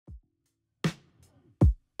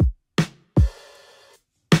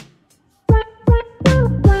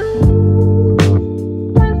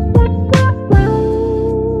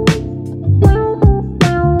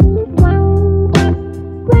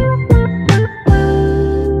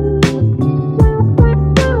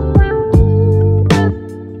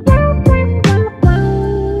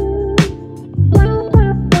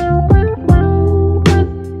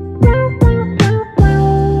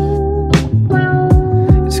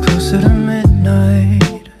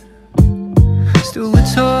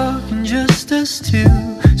us two,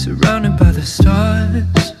 surrounded by the stars.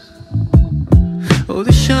 Oh,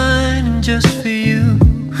 they're shining just for you.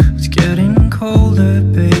 It's getting colder,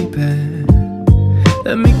 baby.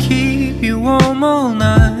 Let me keep you warm all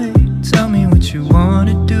night. Tell me what you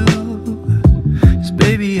wanna do, 'cause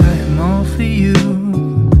baby, I am all for you.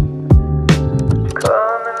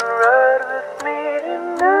 Come and ride with me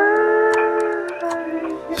tonight.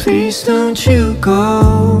 Please don't you go,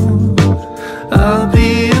 I'll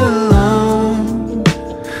be alone.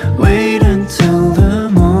 Wait until the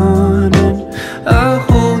morning, I'll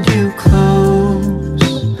hold you close.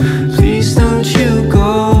 Please don't you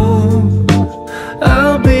go,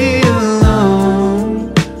 I'll be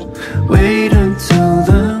alone. Wait until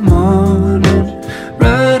the morning,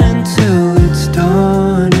 right until it's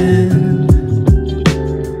dawning.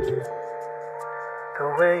 The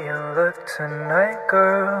way you look tonight,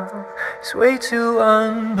 girl, is way too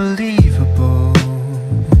unbelievable.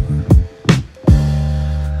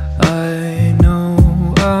 I know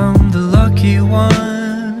I'm the lucky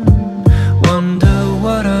one. Wonder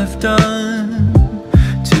what I've done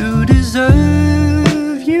to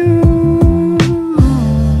deserve you.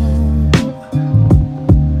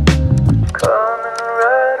 Come and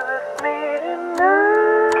ride with me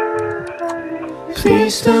tonight.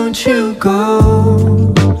 Please don't you go,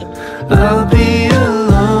 I'll be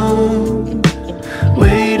alone.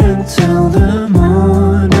 Wait until the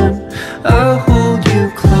morning, I'll hold you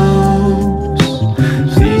close.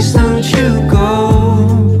 Please don't you go,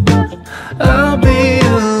 I'll be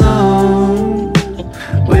alone.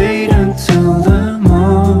 Wait until the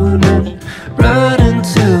morning, right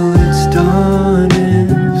until it's dawning.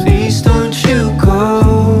 Please don't you go,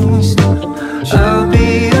 I'll be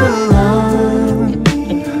alone.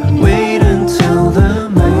 Wait until the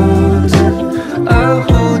morning, I'll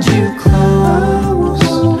hold you close.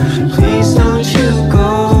 Please don't you go,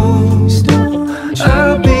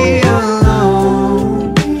 I'll be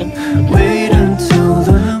alone. Wait until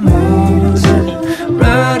the morning,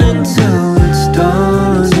 right until it's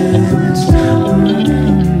dawning.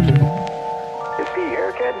 You see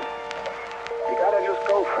here, kid, you gotta just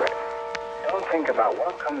go for it. Don't think about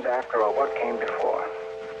what comes after or what came before.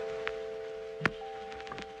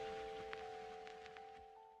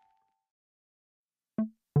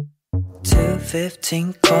 2:15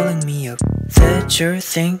 calling me up. That your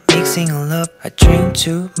thing, mixing all up. I drink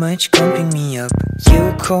too much, pumping me up. You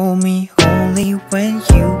call me only when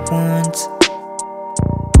you want.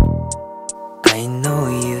 I know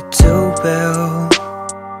you too well.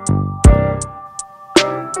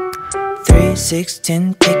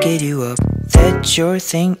 3:16 picking you up. That your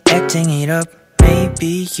thing, acting it up.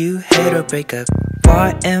 Maybe you had a breakup. Why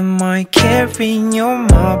am I carrying your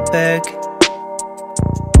my bag?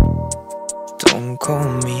 Don't call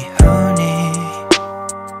me honey.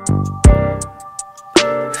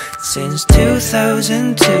 Since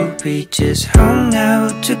 2002 we just hung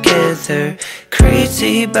out together.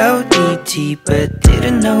 Crazy about ET but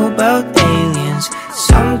didn't know about aliens.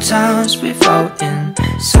 Sometimes we fighting,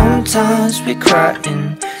 sometimes we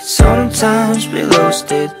crying, sometimes we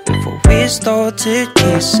lost it before we started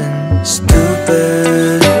kissing.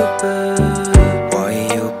 Stupid, why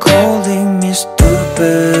you calling me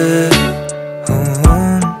stupid?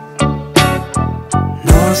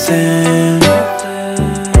 Nothing.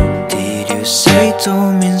 Did you say it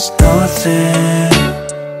all means nothing?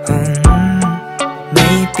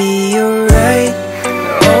 Maybe you're right,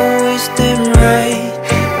 always damn right.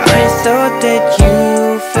 I thought that you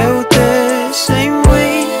felt the same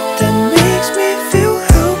way. That makes me feel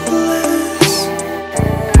helpless.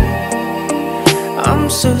 I'm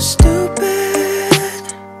so stupid.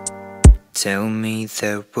 Tell me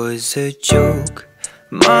that was a joke,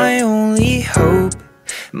 my only hope.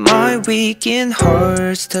 My weekend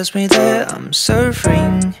heart tells me that I'm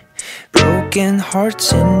suffering broken heart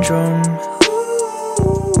syndrome.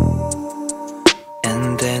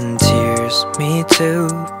 And then tears me to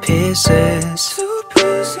pieces.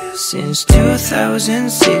 Since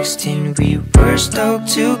 2016 we were stuck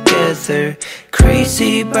together.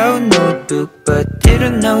 Crazy about notebook but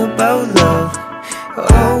didn't know about love.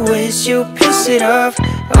 Always you piss it off,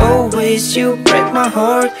 always you break my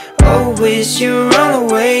heart, always you run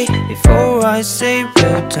away before I say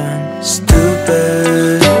we're done.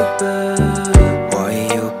 Stupid, why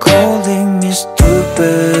you calling me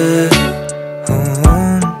stupid?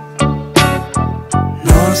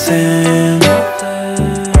 Nothing.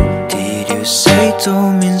 Did you say it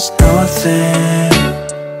all means nothing?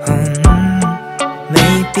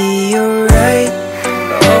 Maybe you're right,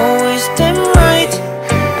 always damn right.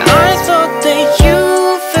 I thought that you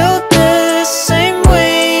felt the same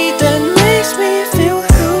way. That makes me feel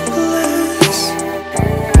helpless.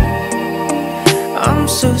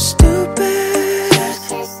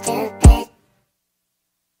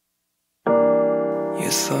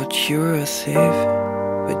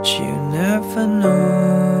 impulsive, but you never know.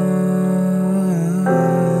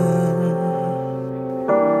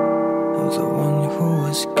 I'm the one who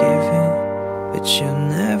was giving, but you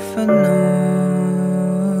never know.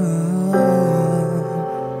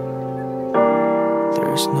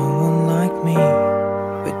 There's no one like me,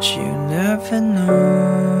 but you never know.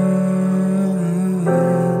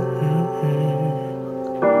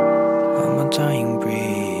 I'm a dying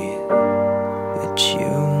breed, but you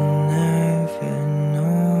never know.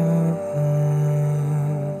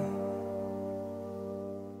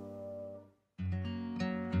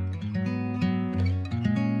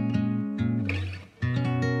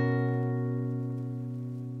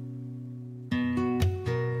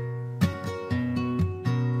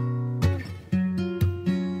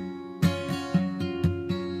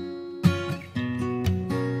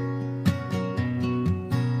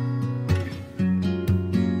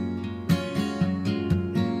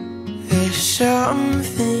 There's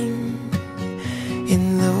something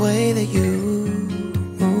in the way that you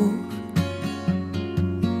move,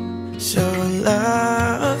 so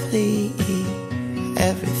lovely,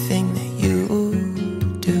 everything that you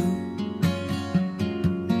do.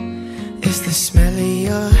 It's the smell of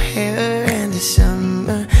your hair and the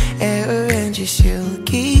summer air and your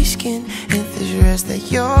silky skin and the dress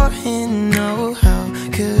that you're in. Oh, how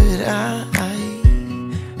could I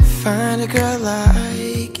find a girl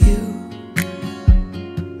like you?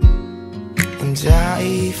 And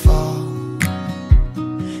I fall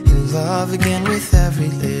in love again with every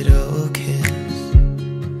little kiss.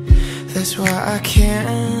 That's why I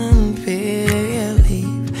can't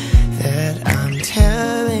believe that I'm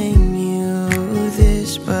telling you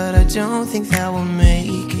this, but I don't think that will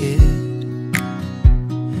make it.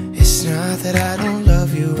 It's not that I don't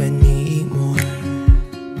love you anymore,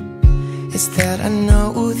 it's that I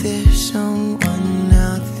know there's someone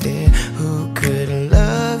out there who could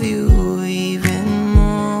love you even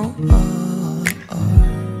more,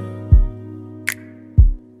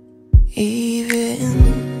 even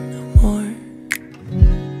more.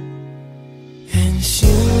 And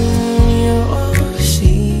soon you'll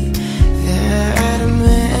see that a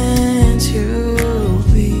man to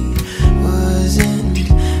be wasn't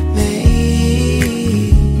made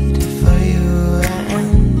for you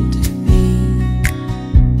and me.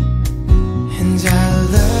 And our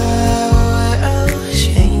love will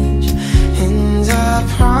change, and I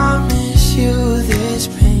promise you this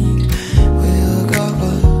pain will go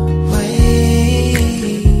away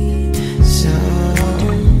someday.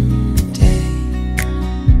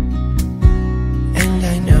 And I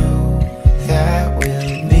know that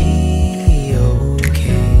we'll be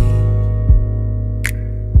okay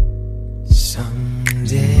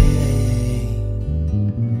someday.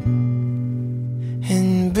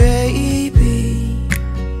 And baby,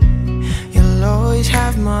 you'll always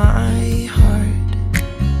have my heart.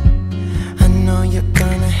 I know you're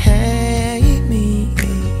gonna hate me,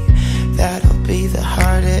 that'll be the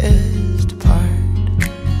hardest part.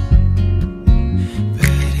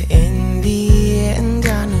 But in the end,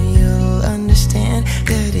 I know you'll understand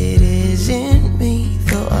that it isn't me,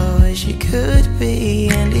 though I wish it could be,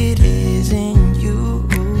 and it isn't you.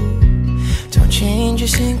 Don't change a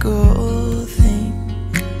single thing,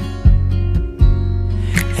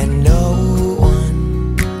 and no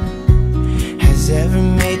one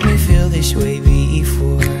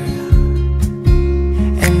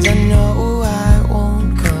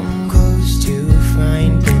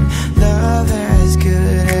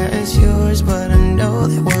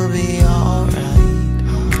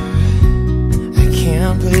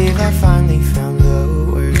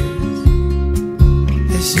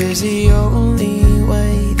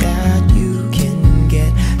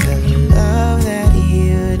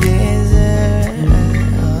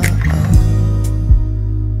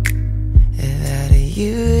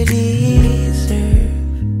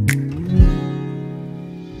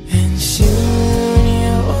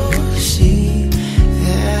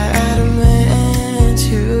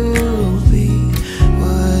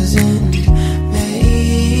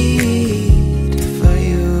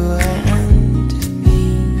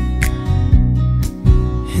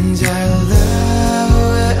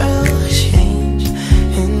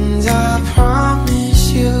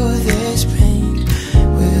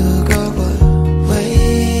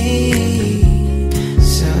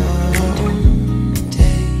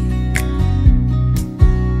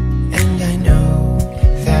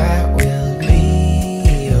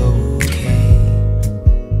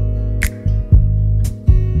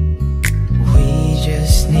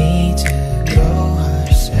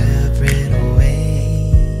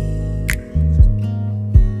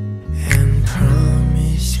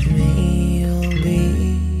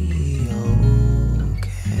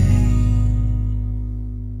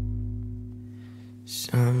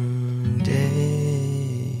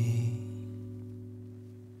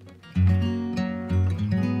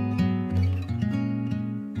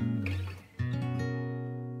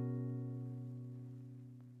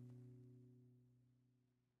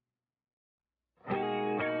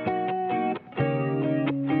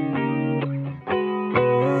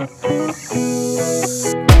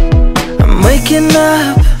waking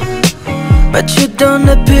up, but you don't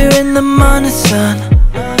appear in the morning sun.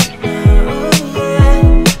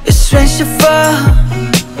 It's strange to fall,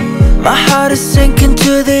 my heart is sinking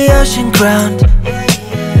to the ocean ground.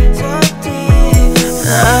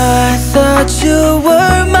 I thought you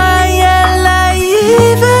were my ally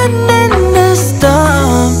even in the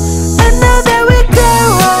storm. And now that we go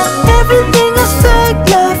on, everything is fake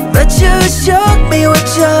love, but you showed me what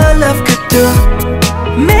your love could do.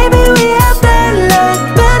 Maybe we have bad luck,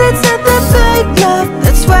 but it's not the fake love.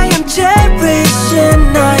 That's why I'm cherishing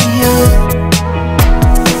our youth.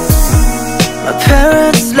 My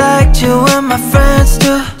parents liked you and my friends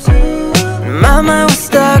too. My mind was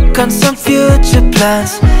stuck on some future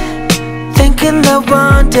plans, thinking that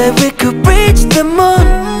one day we could reach the moon.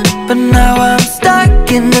 But now I'm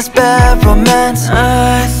stuck in this bad romance.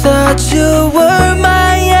 I thought you were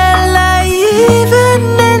my ally even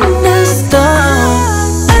in the storm.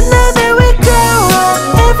 And now that we go on,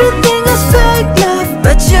 everything is fake love,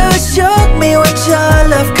 but you showed me what your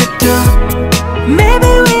love could do.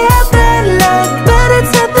 Maybe we have bad luck, but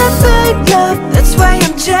it's not the fake love. That's why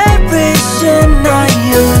I'm cherishing our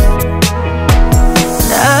youth.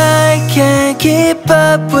 I can't keep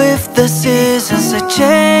up with the seasons, they're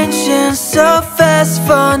changing so fast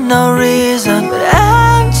for no reason. But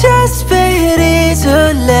I'm just ready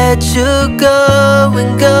to let you go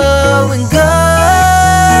and go and go.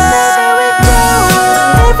 Now we go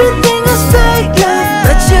on, everything is fake love,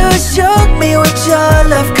 but you showed me what your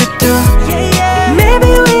love could do.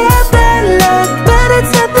 Maybe we have bad luck, but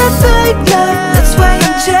it's not the fake love. That's why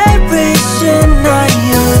I'm cherishing our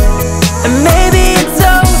youth. And maybe it's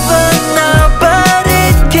over now, but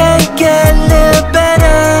it can get a little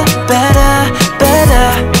better, better, better.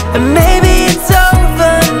 And maybe it's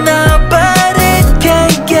over now, but it can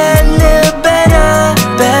get a little better,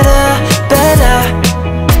 better, better.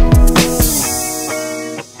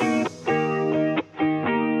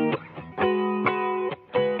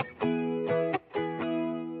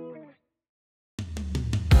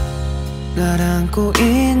 날 안고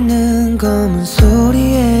있는 검은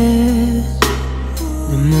소리에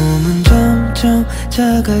내 몸은 점점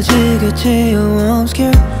작아지겠지. Oh, I'm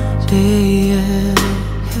scared, yeah.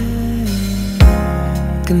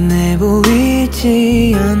 끝내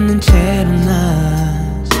보이지 않는 채로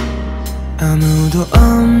난 아무도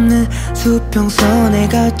없는 수평선에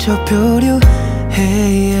갇혀 표류해,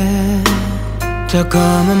 yeah. 저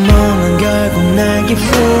검은 몸은 결국 날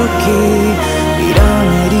깊숙이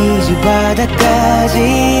밀어내리지 바닥까지.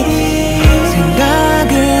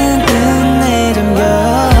 생각은 끝내 잠겨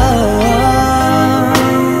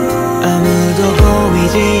아무도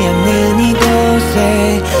보이지 않는 이곳에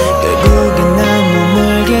결국엔 난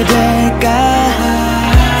머물게 될까.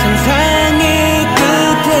 상상의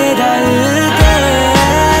끝에 닿을게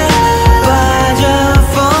빠져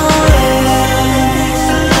falling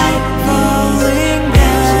falling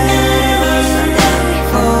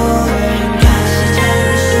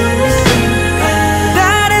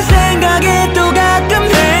다른 생각에 또 가끔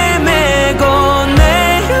헤매곤 해.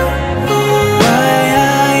 Why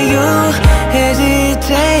are you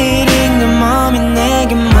hesitating? 내 맘이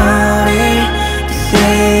내게 말해 to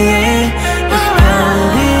say it. It's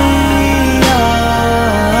probably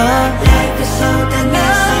life is so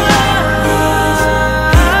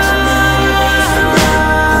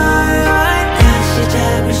다시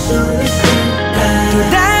잡을 수 있을까. 또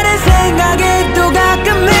다른 생각에 또 가끔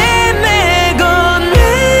헤매곤 해.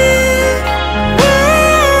 Why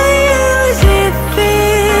is it for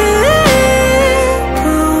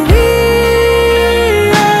real?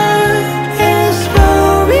 It's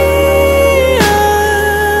for real.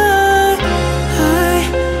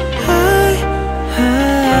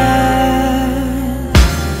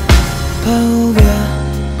 바우야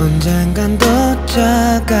언젠간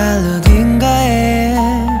도착할 어딘가에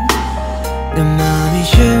내 맘이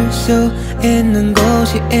쉴 수 있는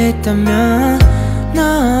곳이 있다면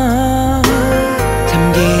넌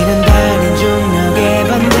잠기는 달린 중력의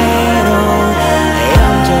반대로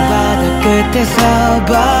헤엄쳐 바다 끝에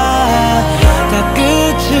서봐. 다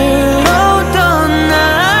끝으로 떠나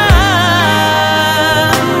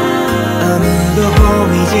아무도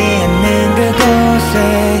보이지 않는 그곳에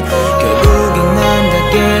결국엔 난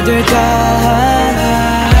닿게 될까.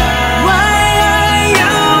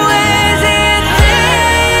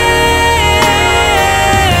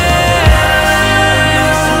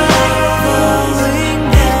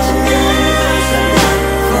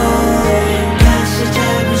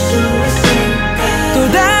 또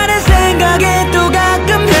다른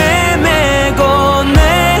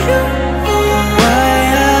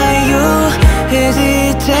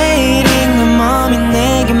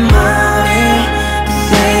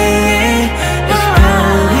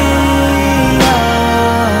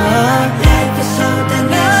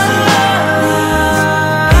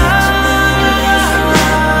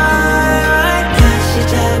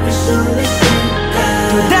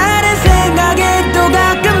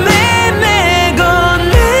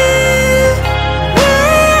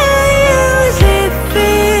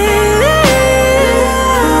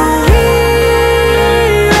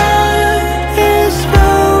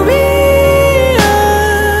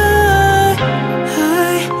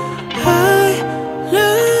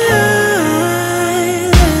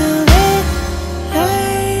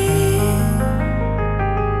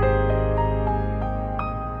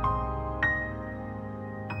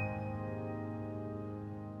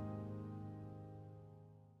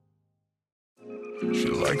She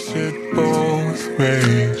likes it both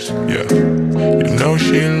ways, yeah. You know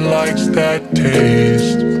she likes that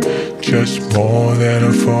taste, just more than a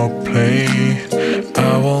foreplay.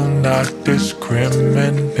 I will not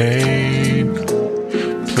discriminate.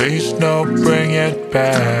 Please no, bring it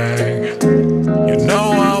back. You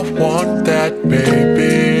know I want that,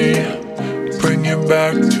 baby. Bring you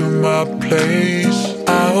back to my place.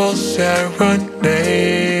 I will serenade.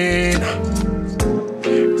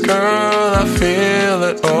 Girl, I feel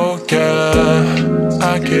it, oh yeah.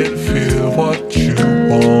 I can feel what you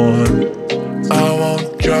want. I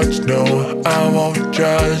won't judge, no, I won't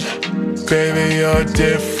judge. Baby, you're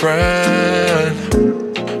different.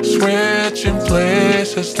 Switching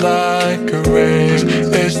places like a race.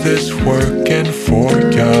 Is this working for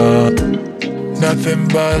ya? Nothing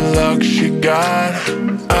but luck she got.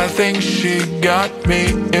 I think she got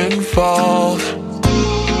me involved.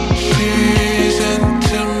 She's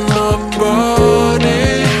into my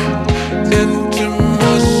body, into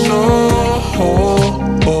my soul,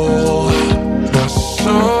 my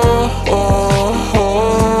soul.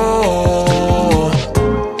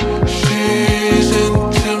 She's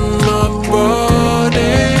into my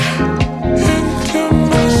body, into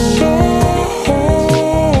my soul,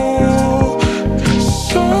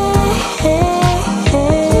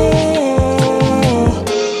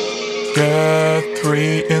 Yeah,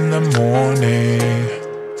 3 in the morning.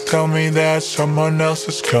 Tell me that someone else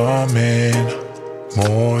is coming.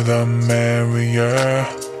 More the merrier.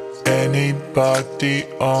 Anybody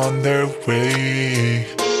on their way.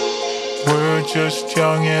 We're just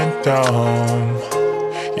young and dumb.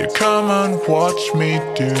 You come and watch me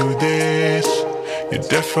do this. You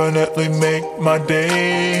definitely make my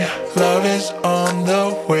day. Love is on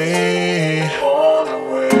the way.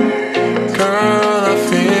 Girl, I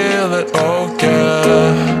feel it, oh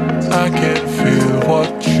yeah. I can feel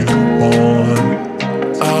what you want.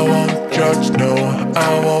 I won't judge, no, I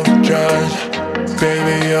won't judge.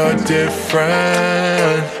 Baby, you're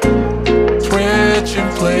different. Switching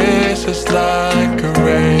places like a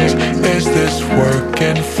race. Is this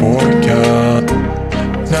working for ya?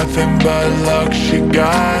 Nothing but luck she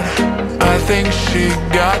got. I think she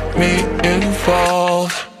got me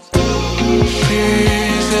involved.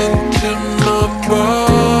 She's into my body.